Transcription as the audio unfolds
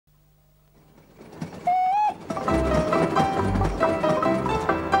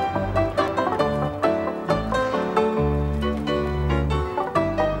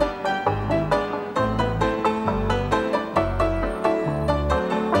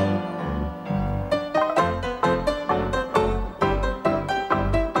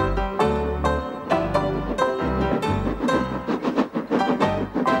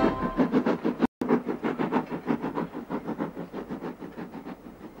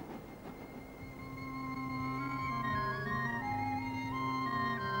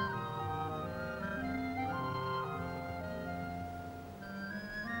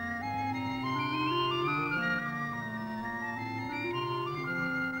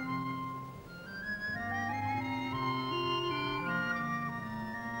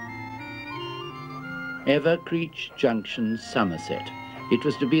Evercreech Junction, Somerset. It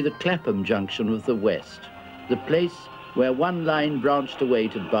was to be the Clapham Junction of the West, the place where one line branched away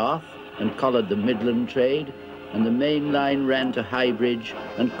to Bath and collared the Midland trade, and the main line ran to Highbridge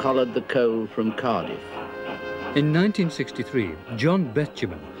and collared the coal from Cardiff. In 1963, John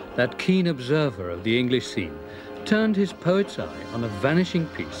Betjeman, that keen observer of the English scene, turned his poet's eye on a vanishing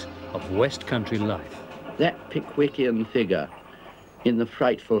piece of West Country life. That Pickwickian figure in the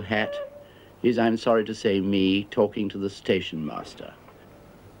frightful hat is, I'm sorry to say, me talking to the station master.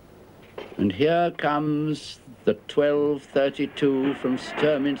 And here comes the 12:32 from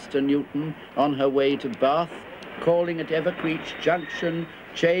Sturminster Newton on her way to Bath, calling at Evercreech Junction,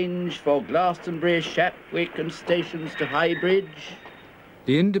 change for Glastonbury, Shapwick and stations to Highbridge.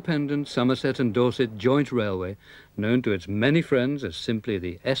 The independent Somerset and Dorset joint railway, known to its many friends as simply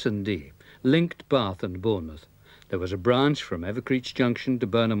the S&D, linked Bath and Bournemouth. There was a branch from Evercreech Junction to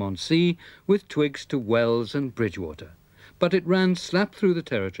Burnham-on-Sea, with twigs to Wells and Bridgewater. But it ran slap through the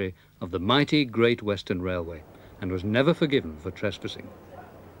territory of the mighty Great Western Railway and was never forgiven for trespassing.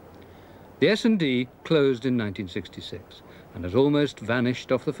 The S&D closed in 1966 and has almost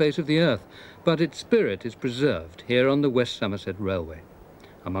vanished off the face of the earth, but its spirit is preserved here on the West Somerset Railway.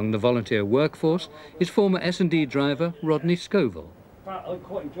 Among the volunteer workforce is former S&D driver Rodney Scoville. I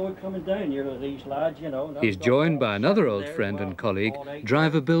quite enjoy coming down here with these lads, you know. He's joined by another old friend and colleague,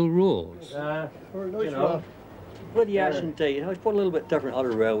 driver Bill Rawls. Bloody S&D, I put a little bit different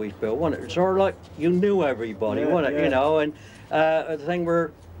other railways, Bill, wasn't it? Sort of like you knew everybody, wasn't it? You know, and the thing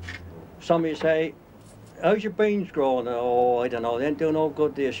where somebody say, how's your beans growing? Oh, I don't know, they ain't doing all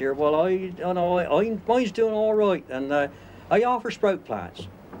good this year. Well, I don't know, mine's doing all right, and I offer sprout plants.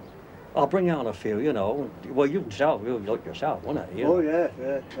 I'll bring out a few, you know. Well, you like yourself, wouldn't it? Oh,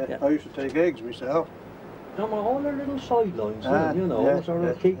 yeah. I used to take eggs myself. Come on, all their little sidelines, you know, sort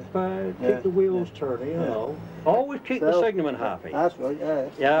of keep the wheels turning, you know. Always keep the signalman happy. That's right, yeah.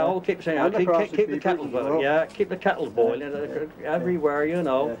 Yeah, I'll keep saying, keep the kettle boiling. Yeah, keep the kettle boiling everywhere, you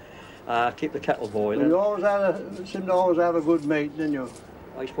know. Keep the kettle boiling. You seem to always have a good mate, didn't you?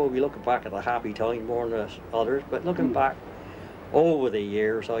 I suppose we look back at a happy time more than others, but looking back over the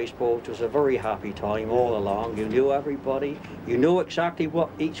years, I suppose it was a very happy time all along. You knew everybody, you knew exactly what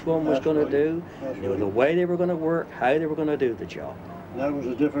each one was going to do, you knew the way they were going to work, how they were going to do the job. And that was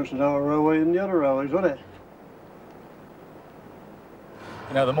the difference in our railway and the other railways, wasn't it?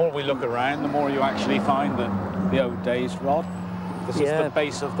 You know, the more we look around, the more you actually find that the old days, Rod. This is the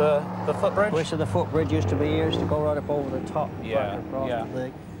base of the footbridge. Base of the footbridge used to go right up over the top.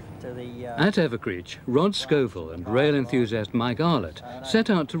 At Evercreech, Rod Scoville and rail enthusiast Mike Arlett set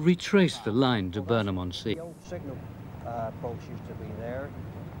out to retrace the line to Burnham-on-Sea. The old signal post used to be there.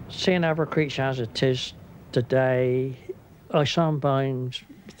 Seeing Evercreech as it is today, I sometimes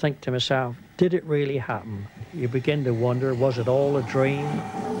think to myself, did it really happen? You begin to wonder, was it all a dream?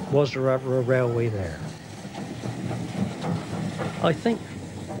 Was there ever a railway there? I think,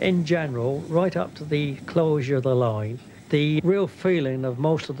 in general, right up to the closure of the line, the real feeling of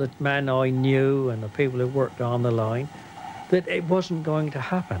most of the men I knew and the people who worked on the line, that it wasn't going to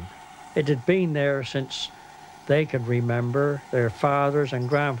happen. It had been there since they could remember, their fathers and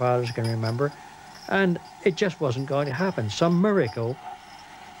grandfathers can remember, and it just wasn't going to happen. Some miracle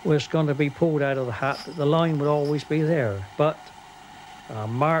was going to be pulled out of the hat that the line would always be there. But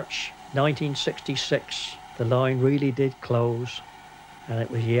March 1966, the line really did close, and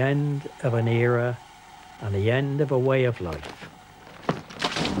it was the end of an era and the end of a way of life.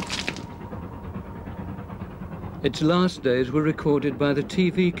 Its last days were recorded by the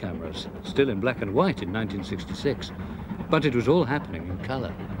TV cameras, still in black and white in 1966, but it was all happening in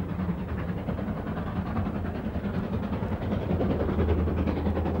colour.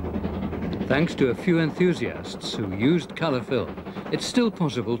 Thanks to a few enthusiasts who used colour film, it's still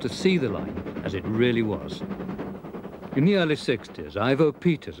possible to see the line as it really was. In the early 60s, Ivo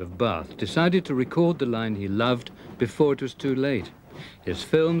Peters of Bath decided to record the line he loved before it was too late. His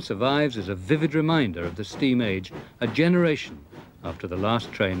film survives as a vivid reminder of the steam age, a generation after the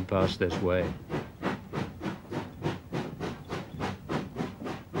last train passed this way.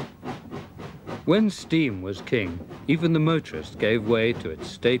 When steam was king, even the motorist gave way to its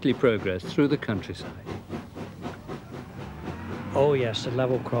stately progress through the countryside. Oh yes, the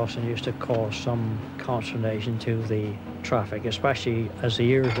level crossing used to cause some consternation to the traffic, especially as the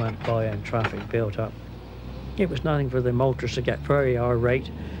years went by and traffic built up. It was nothing for the motorists to get very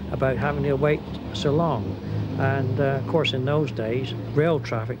irate about having to wait so long. And of course in those days, rail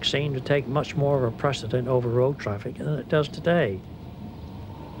traffic seemed to take much more of a precedent over road traffic than it does today.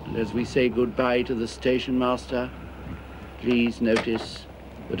 And as we say goodbye to the station master, please notice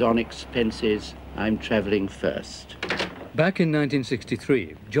that on expenses I'm travelling first. Back in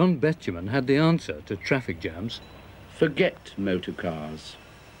 1963, John Betjeman had the answer to traffic jams. Forget motor cars.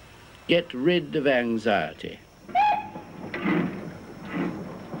 Get rid of anxiety.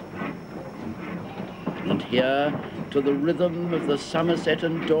 And here, to the rhythm of the Somerset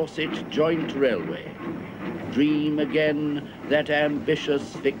and Dorset Joint Railway, dream again that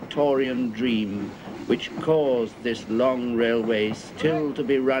ambitious Victorian dream which caused this long railway still to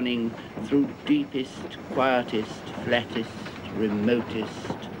be running through deepest, quietest, flattest,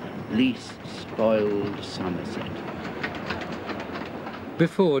 remotest, least spoiled Somerset.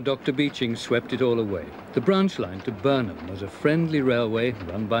 Before Dr. Beeching swept it all away, the branch line to Burnham was a friendly railway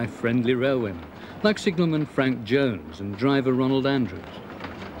run by friendly railwaymen, like signalman Frank Jones and driver Ronald Andrews.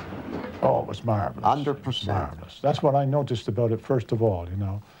 Oh, it was marvellous. 100%. Marvellous. That's what I noticed about it, first of all, you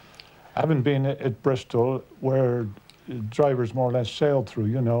know. Having been at Bristol, where drivers more or less sailed through,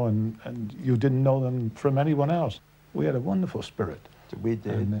 you know, and you didn't know them from anyone else. We had a wonderful spirit. We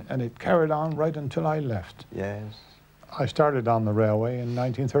did. And it carried on right until I left. Yes. I started on the railway in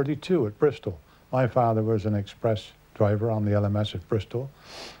 1932 at Bristol. My father was an express driver on the LMS at Bristol,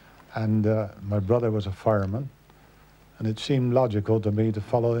 and my brother was a fireman, and it seemed logical to me to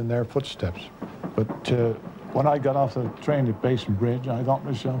follow in their footsteps. But when I got off the train at Basin Bridge, I thought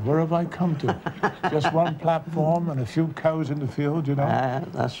to myself, where have I come to? Just one platform and a few cows in the field, you know?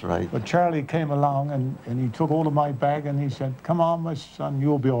 That's right. But Charlie came along and he took hold of my bag and he said, come on, my son,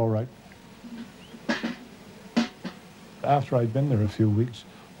 you'll be all right. After I'd been there a few weeks,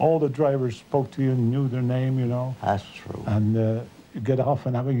 all the drivers spoke to you and knew their name, you know. That's true. And you get off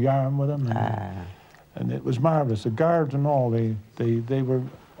and have a yarn with them. And it was marvellous. The guards and all, they were,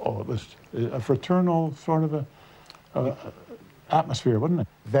 oh, it was a fraternal sort of a atmosphere, wasn't it?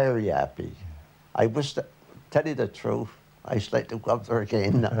 Very happy. I wish, tell you the truth, I should like to go up there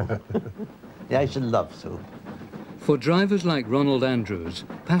again now. Yeah, I should love to. For drivers like Ronald Andrews,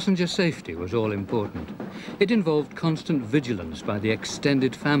 passenger safety was all important. It involved constant vigilance by the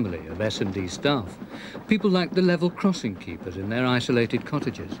extended family of S&D staff, people like the level crossing keepers in their isolated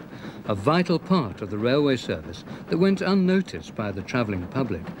cottages, a vital part of the railway service that went unnoticed by the travelling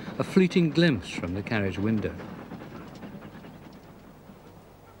public, a fleeting glimpse from the carriage window.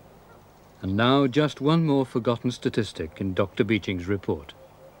 And now just one more forgotten statistic in Dr. Beeching's report.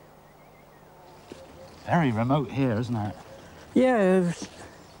 Very remote here, isn't it? Yeah,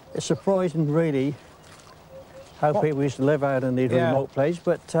 it's surprising, really, how people used to live out in these remote places,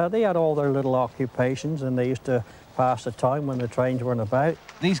 but they had all their little occupations and they used to pass the time when the trains weren't about.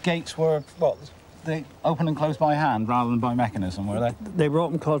 These gates were, what, they open and close by hand rather than by mechanism, were they? They were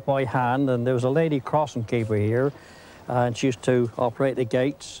open and closed by hand, and there was a lady crossing keeper here, and she used to operate the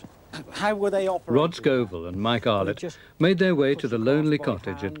gates. How were they operated? Rod Scoville and Mike Arlett made their way to the lonely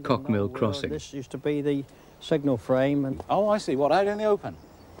cottage at Cockmill Crossing. This used to be the signal frame. And oh, I see. What, out in the open?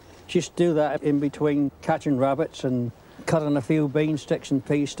 She used to do that in between catching rabbits and cutting a few bean sticks and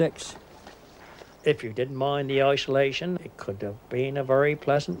pea sticks. If you didn't mind the isolation, it could have been a very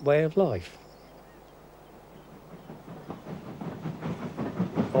pleasant way of life.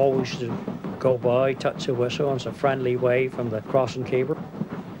 Always to go by, touch a whistle, and it's a friendly wave from the crossing keeper.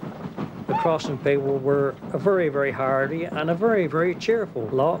 The crossing people were a very, very hardy and a very, very cheerful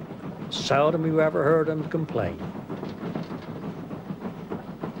lot. Seldom you ever heard them complain.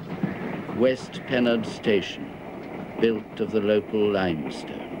 West Pennard Station, built of the local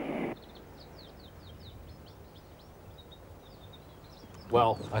limestone.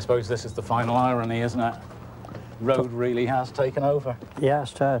 Well, I suppose this is the final irony, isn't it? Road really has taken over.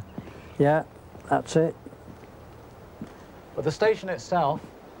 Yes, yeah, that's it. But the station itself,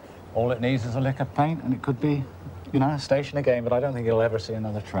 all it needs is a lick of paint and it could be, you know, a station again, but I don't think you'll ever see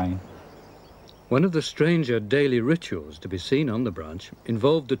another train. One of the stranger daily rituals to be seen on the branch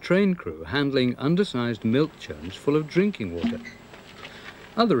involved the train crew handling undersized milk churns full of drinking water.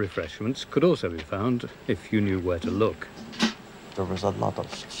 Other refreshments could also be found if you knew where to look. There was a lot of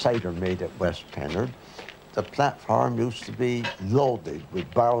cider made at West Pennard. The platform used to be loaded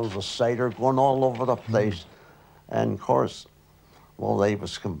with barrels of cider going all over the place. And of course, while they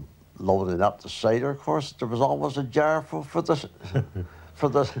was loading up the cider, of course, there was always a jar full for the for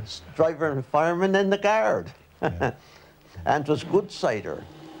the driver and fireman and the guard. Yeah. And it was good cider.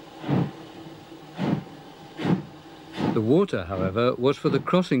 The water, however, was for the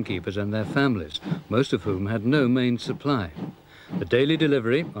crossing keepers and their families, most of whom had no main supply. The daily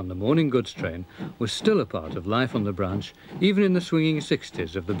delivery on the morning goods train was still a part of life on the branch, even in the swinging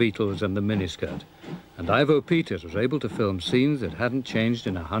 60s of the Beatles and the miniskirt. And Ivo Peters was able to film scenes that hadn't changed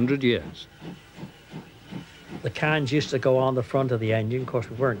in 100 years. The cans used to go on the front of the engine. Of course,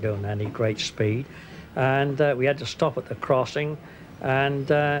 we weren't doing any great speed. And we had to stop at the crossing, and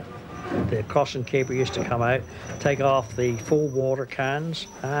the crossing keeper used to come out, take off the full water cans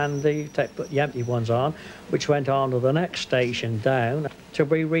and put the empty ones on, which went on to the next station down to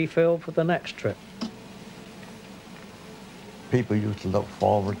be refilled for the next trip. People used to look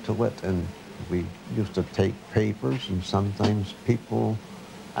forward to it, and we used to take papers, and sometimes people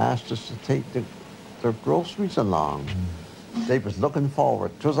asked us to take their groceries along. They was looking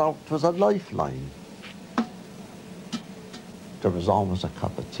forward. It was a lifeline. There was always a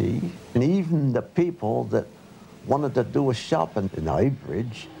cup of tea. And even the people that wanted to do a shopping in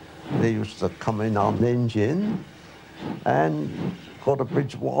Highbridge, they used to come in on the engine and go to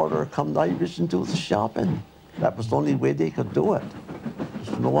Bridgewater, come to Highbridge and do the shopping. That was the only way they could do it.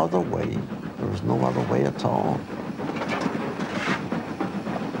 There's no other way. There was no other way at all.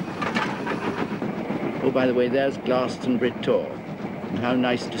 Oh, by the way, there's Glastonbury Tor, and how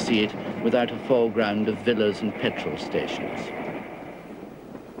nice to see it without a foreground of villas and petrol stations.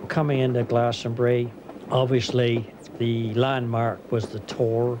 Coming into Glastonbury, obviously the landmark was the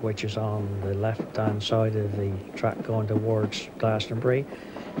Tor, which is on the left-hand side of the track going towards Glastonbury,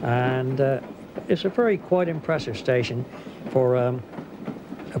 and it's a quite impressive station for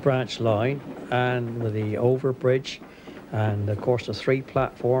a branch line, and with the overbridge, and of course the 3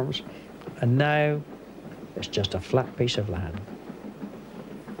 platforms, and now it's just a flat piece of land.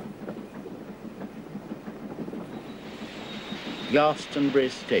 Glastonbury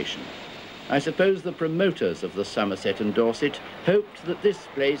Station. I suppose the promoters of the Somerset and Dorset hoped that this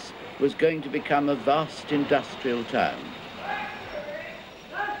place was going to become a vast industrial town.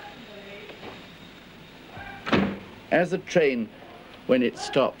 As the train, when it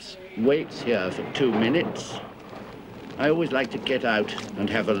stops, waits here for 2 minutes, I always like to get out and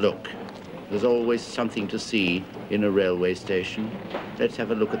have a look. There's always something to see in a railway station. Let's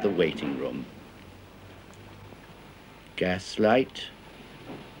have a look at the waiting room. Gas light,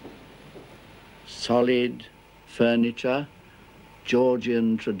 solid furniture,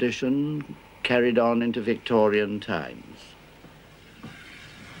 Georgian tradition carried on into Victorian times.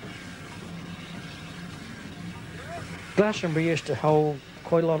 Glastonbury used to hold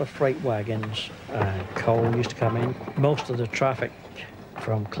quite a lot of freight wagons. Coal used to come in. Most of the traffic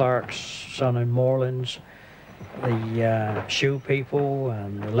from Clark's, Son and Morelands, the shoe people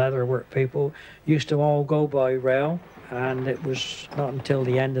and the leatherwork people used to all go by rail, and it was not until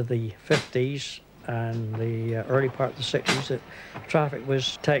the end of the 50s and the early part of the 60s that traffic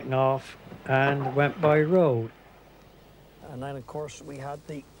was taken off and went by road. And then of course we had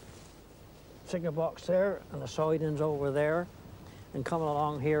the signal box there and the sidings over there, and coming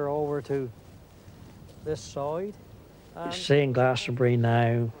along here over to this side. Seeing Glastonbury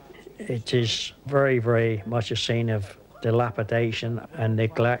now, it is very, very much a scene of dilapidation and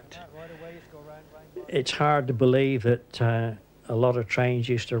neglect. It's hard to believe that a lot of trains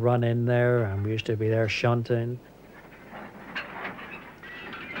used to run in there, and we used to be there shunting.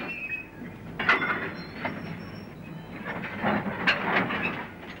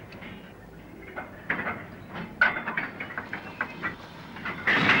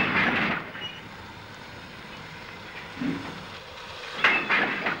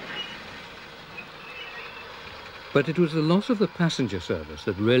 But it was the loss of the passenger service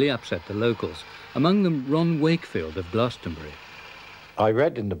that really upset the locals, among them Ron Wakefield of Glastonbury. I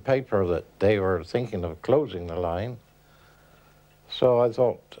read in the paper that they were thinking of closing the line, so I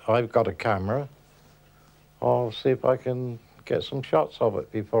thought, I've got a camera, I'll see if I can get some shots of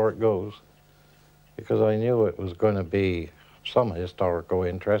it before it goes, because I knew it was going to be some historical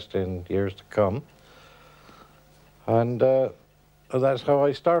interest in years to come, and that's how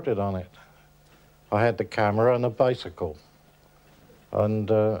I started on it. I had the camera and a bicycle,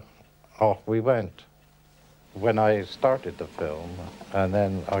 and off we went. When I started the film, and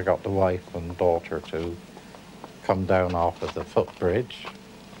then I got the wife and daughter to come down off of the footbridge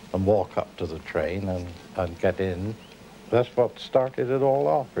and walk up to the train and get in. That's what started it all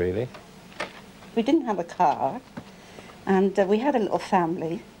off, really. We didn't have a car, and we had a little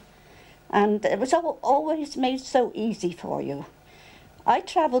family, and it was always made so easy for you. I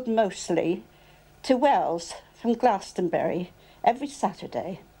travelled mostly to Wells from Glastonbury every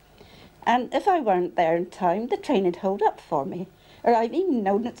Saturday, and if I weren't there in time, the train would hold up for me, or I've even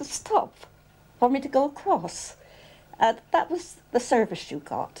known it to stop for me to go across. That was the service you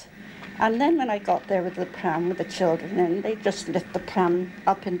got. And then when I got there with the pram with the children in, they just lift the pram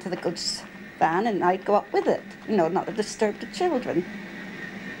up into the goods van and I'd go up with it, you know, not to disturb the children.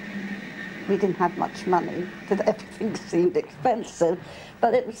 We didn't have much money, because everything seemed expensive,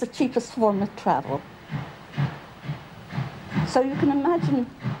 but it was the cheapest form of travel. So you can imagine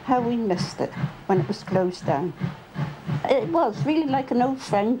how we missed it when it was closed down. It was really like an old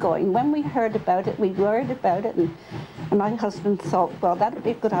friend going. When we heard about it, we worried about it, and my husband thought, well, that would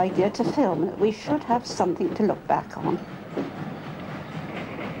be a good idea to film it. We should have something to look back on.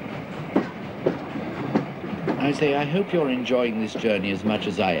 I say, I hope you're enjoying this journey as much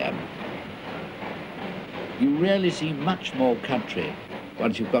as I am. You rarely see much more country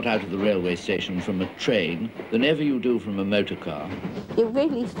once you've got out of the railway station from a train than ever you do from a motor car. You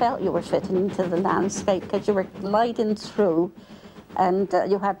really felt you were fitting into the landscape because you were gliding through, and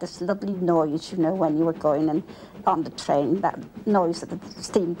you had this lovely noise, you know, when you were going and on the train, that noise that the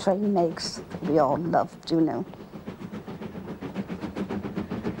steam train makes, we all loved, you know.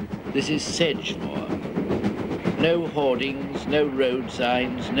 This is Sedgemoor. No hoardings, no road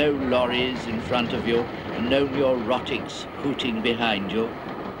signs, no lorries in front of you, and no neurotics hooting behind you.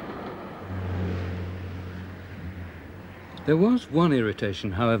 There was one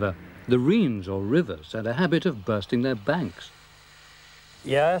irritation, however. The Reens, or rivers, had a habit of bursting their banks.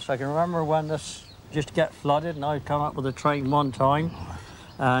 Yes, I can remember when this used to get flooded, and I'd come up with a train one time,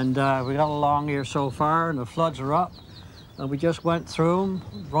 and we got along here so far, and the floods are up, and we just went through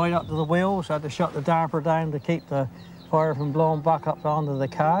them right up to the wheels. Had to shut the damper down to keep the fire from blowing back up onto the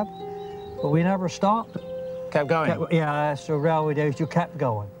cab, but we never stopped. Kept going? Yeah, so railway days, you kept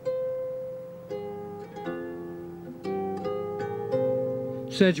going.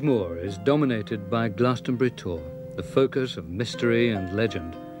 Sedgemoor is dominated by Glastonbury Tor, the focus of mystery and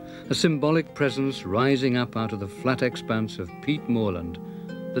legend, a symbolic presence rising up out of the flat expanse of peat moorland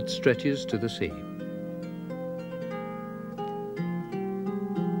that stretches to the sea.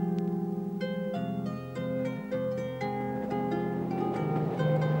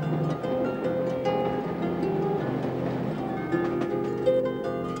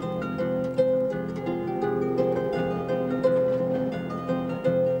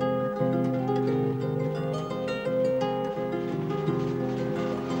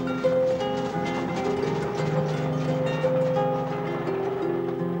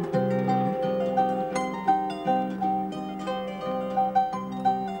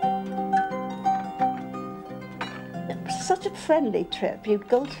 Such a friendly trip. You'd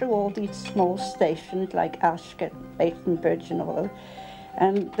go through all these small stations like Ashcott, Bridge and all,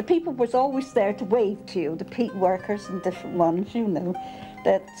 and the people was always there to wave to you, the peat workers and different ones, you know,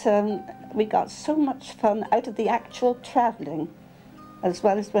 that we got so much fun out of the actual travelling as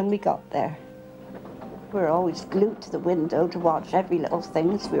well as when we got there. We were always glued to the window to watch every little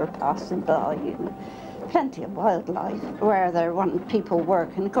thing as we were passing by, you know. Plenty of wildlife where there weren't people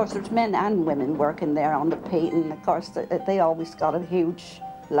working. Of course, there's men and women working there on the peat, and of course they always got a huge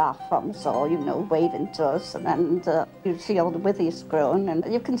laugh from us all, you know, waving to us, and you see all the withies growing, and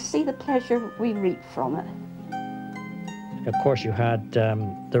you can see the pleasure we reap from it. Of course, you had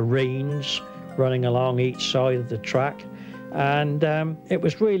the Reens running along each side of the track, and it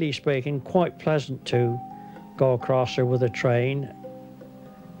was really speaking quite pleasant to go across there with a train.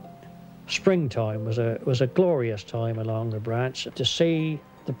 Springtime was a glorious time along the branch. To see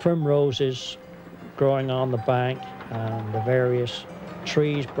the primroses growing on the bank and the various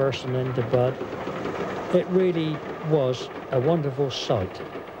trees bursting into bud, it really was a wonderful sight.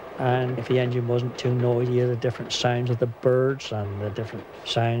 And if the engine wasn't too noisy, the different sounds of the birds and the different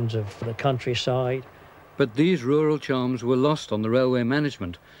sounds of the countryside. But these rural charms were lost on the railway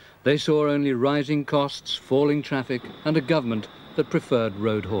management. They saw only rising costs, falling traffic, and a government that preferred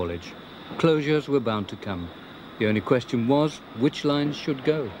road haulage. Closures were bound to come. The only question was, which lines should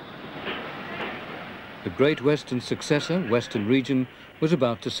go? The Great Western's successor, Western Region, was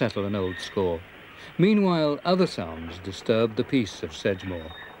about to settle an old score. Meanwhile, other sounds disturbed the peace of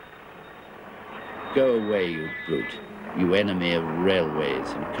Sedgemoor. Go away, you brute, you enemy of railways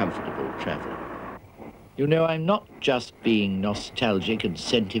and comfortable travel. You know, I'm not just being nostalgic and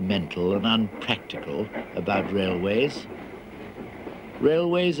sentimental and unpractical about railways.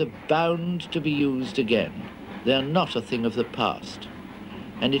 Railways are bound to be used again. They're not a thing of the past.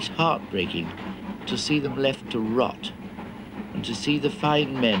 And it's heartbreaking to see them left to rot, and to see the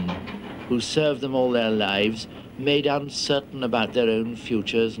fine men who served them all their lives made uncertain about their own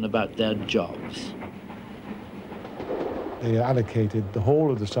futures and about their jobs. They allocated the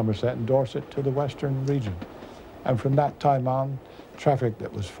whole of the Somerset and Dorset to the Western region. And from that time on, traffic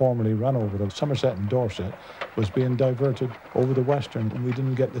that was formerly run over the Somerset and Dorset was being diverted over the Western, and we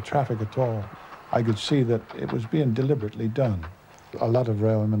didn't get the traffic at all. I could see that it was being deliberately done. A lot of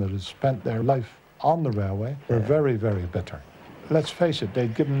railwaymen that had spent their life on the railway were very, very bitter. Let's face it,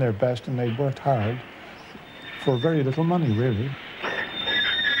 they'd given their best and they'd worked hard for very little money, really.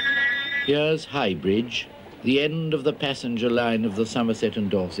 Here's High Bridge, the end of the passenger line of the Somerset and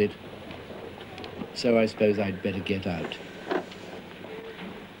Dorset, so I suppose I'd better get out.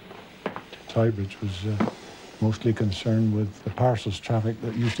 Highbridge was mostly concerned with the parcels traffic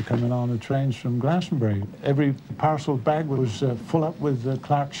that used to come in on the trains from Glastonbury. Every parcel bag was full up with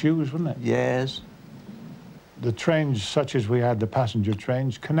Clark shoes, wasn't it? Yes. The trains, such as we had, the passenger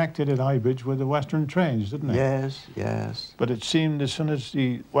trains, connected at Highbridge with the Western trains, didn't they? Yes, yes. But it seemed as soon as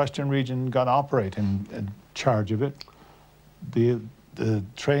the Western region got operating in charge of it, the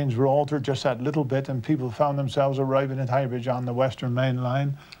trains were altered just that little bit, and people found themselves arriving at Highbridge on the Western Main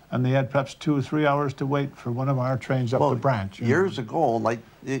Line, and they had perhaps 2 or 3 hours to wait for one of our trains up the branch. Years ago, like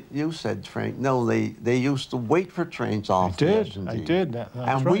you said, Frank, no, they used to wait for trains off. I did. That's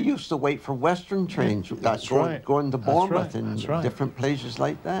and right. we used to wait for Western trains going to Bournemouth and different places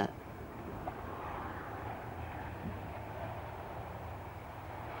like that.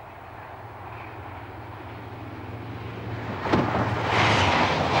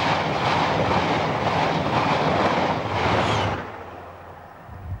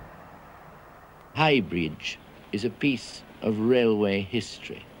 Highbridge is a piece of railway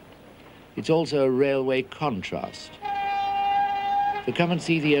history. It's also a railway contrast. So come and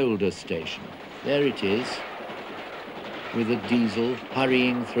see the older station. There it is, with a diesel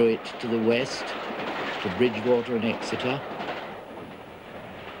hurrying through it to the west, to Bridgewater and Exeter.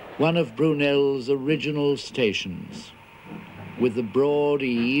 One of Brunel's original stations, with the broad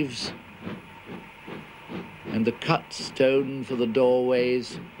eaves and the cut stone for the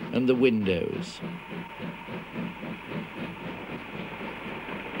doorways and the windows.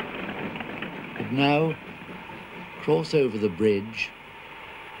 But now, cross over the bridge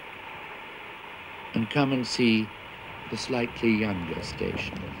and come and see the slightly younger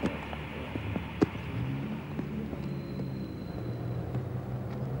station.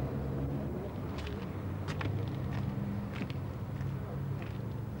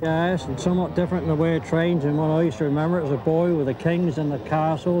 Yes, it's somewhat different in the way it trains than what I used to remember as a boy, with the kings and the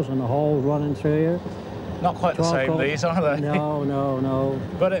castles and the halls running through here. Not quite the same, these, are they? No, no, no.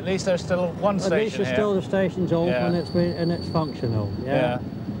 But at least there's still one station At least there's still the station's open and it's functional. Yeah.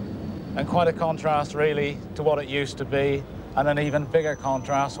 And quite a contrast, really, to what it used to be, and an even bigger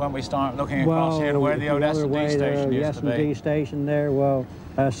contrast when we start looking across here to where the old S&D station used to be. S&D station there, well,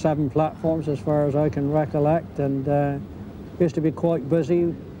 7 platforms as far as I can recollect, and used to be quite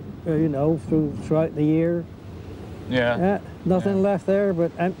busy, you know, throughout the year. Yeah. Nothing left there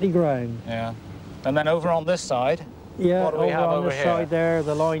but empty ground. Yeah. And then over on this side, what do we have over here? On this side there,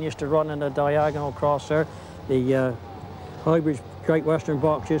 the line used to run in a diagonal across there. The Highbridge Great Western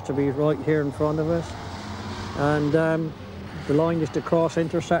box used to be right here in front of us. And the line used to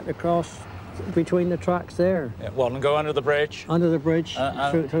intersect across between the tracks there. Yeah, well, and go under the bridge. Under the bridge,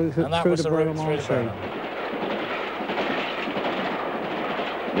 through the Burnham side.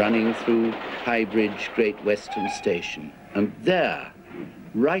 Running through Highbridge Great Western Station. And there,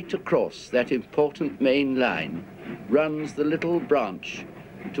 right across that important main line, runs the little branch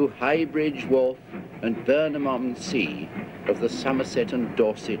to Highbridge Wharf and Burnham on Sea of the Somerset and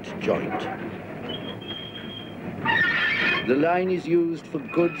Dorset joint. The line is used for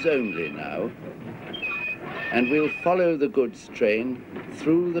goods only now, and we'll follow the goods train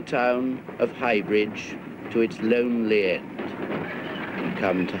through the town of Highbridge to its lonely end and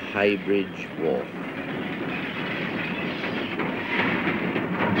come to Highbridge Wharf.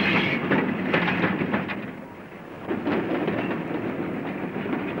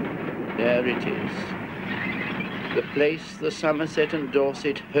 There it is, the place the Somerset and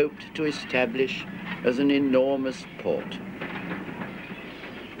Dorset hoped to establish as an enormous port.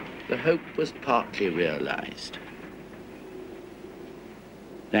 The hope was partly realized.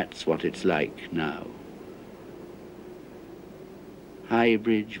 That's what it's like now.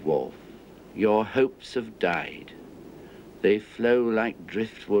 Highbridge Wharf, your hopes have died. They flow like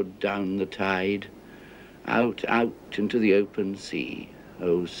driftwood down the tide, out into the open sea.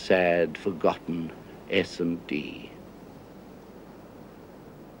 Oh, sad, forgotten S&D.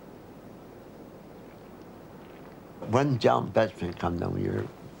 When John Betchman came down here,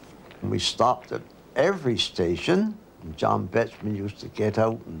 we stopped at every station. And John Betchman used to get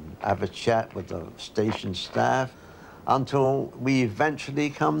out and have a chat with the station staff until we eventually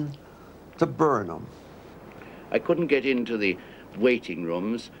come to Burnham. I couldn't get into the waiting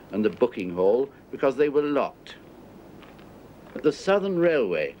rooms and the booking hall because they were locked. The Southern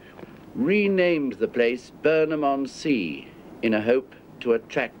Railway renamed the place Burnham on Sea in a hope to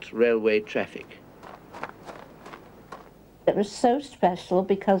attract railway traffic. It was so special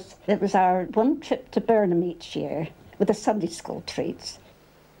because it was our one trip to Burnham each year with the Sunday school treats.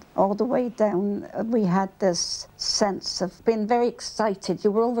 all the way down, we had this sense of being very excited.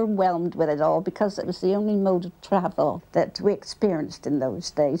 You were overwhelmed with it all because it was the only mode of travel that we experienced in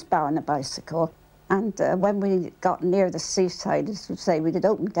those days, barring a bicycle. And when we got near the seaside, as we say, we did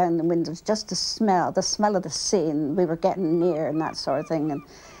open down the windows just to smell of the sea, and we were getting near and that sort of thing.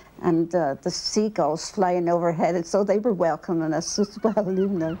 And the seagulls flying overhead, and so they were welcoming us as well, you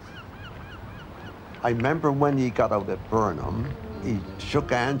know. I remember when he got out at Burnham, he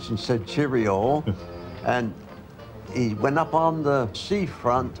shook hands and said cheerio, and he went up on the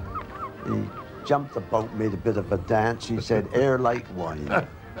seafront, he jumped the boat, made a bit of a dance, he said, air like wine.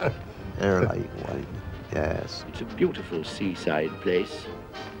 Air like wine, yes. It's a beautiful seaside place.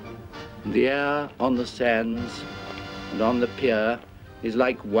 The air on the sands and on the pier is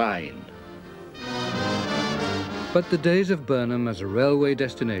like wine. But the days of Burnham as a railway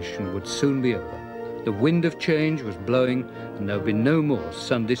destination would soon be over. The wind of change was blowing, and there would be no more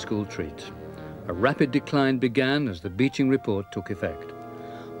Sunday school treats. A rapid decline began as the beaching report took effect.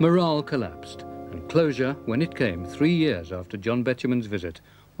 Morale collapsed, and closure, when it came 3 years after John Betjeman's visit,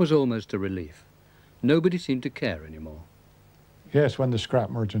 was almost a relief. Nobody seemed to care anymore. Yes, when the scrap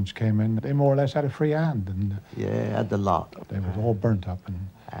merchants came in, they more or less had a free hand. And yeah, had a lot. They were all burnt up. And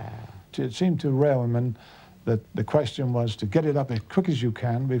it seemed to railwaymen that the question was to get it up as quick as you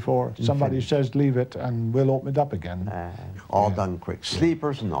can before somebody says leave it and we'll open it up again. All done quick.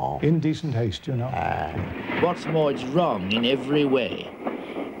 Sleepers and all. In decent haste, you know. What's more, it's wrong in every way.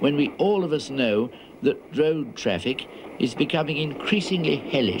 When we all of us know that road traffic is becoming increasingly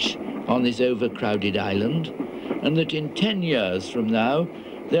hellish on this overcrowded island, and that in 10 years from now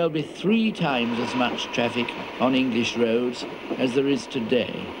there'll be 3 times as much traffic on English roads as there is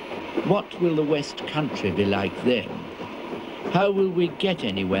today. What will the West Country be like then? How will we get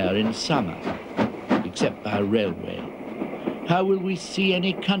anywhere in summer, except by railway? How will we see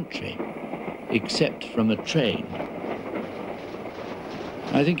any country, except from a train?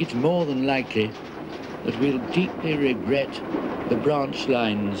 I think it's more than likely that we'll deeply regret the branch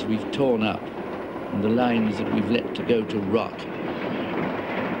lines we've torn up and the lines that we've let to go to rot.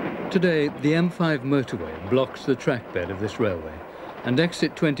 Today, the M5 motorway blocks the trackbed of this railway, and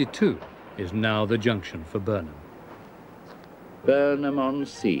exit 22 is now the junction for Burnham. Burnham on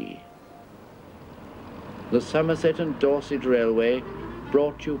Sea. The Somerset and Dorset Railway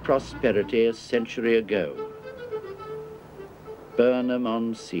brought you prosperity a century ago. Burnham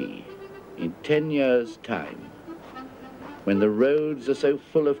on Sea. In 10 years' time, when the roads are so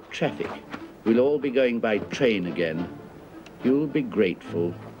full of traffic, we'll all be going by train again, you'll be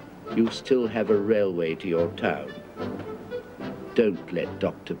grateful you still have a railway to your town. Don't let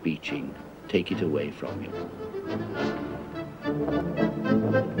Dr. Beeching take it away from you.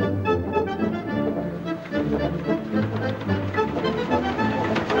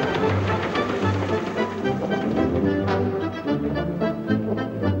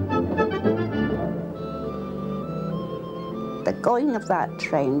 The going of that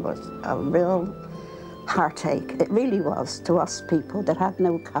train was a real heartache. It really was to us people that had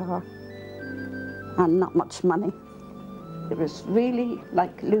no car and not much money. It was really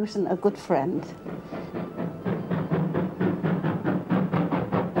like losing a good friend.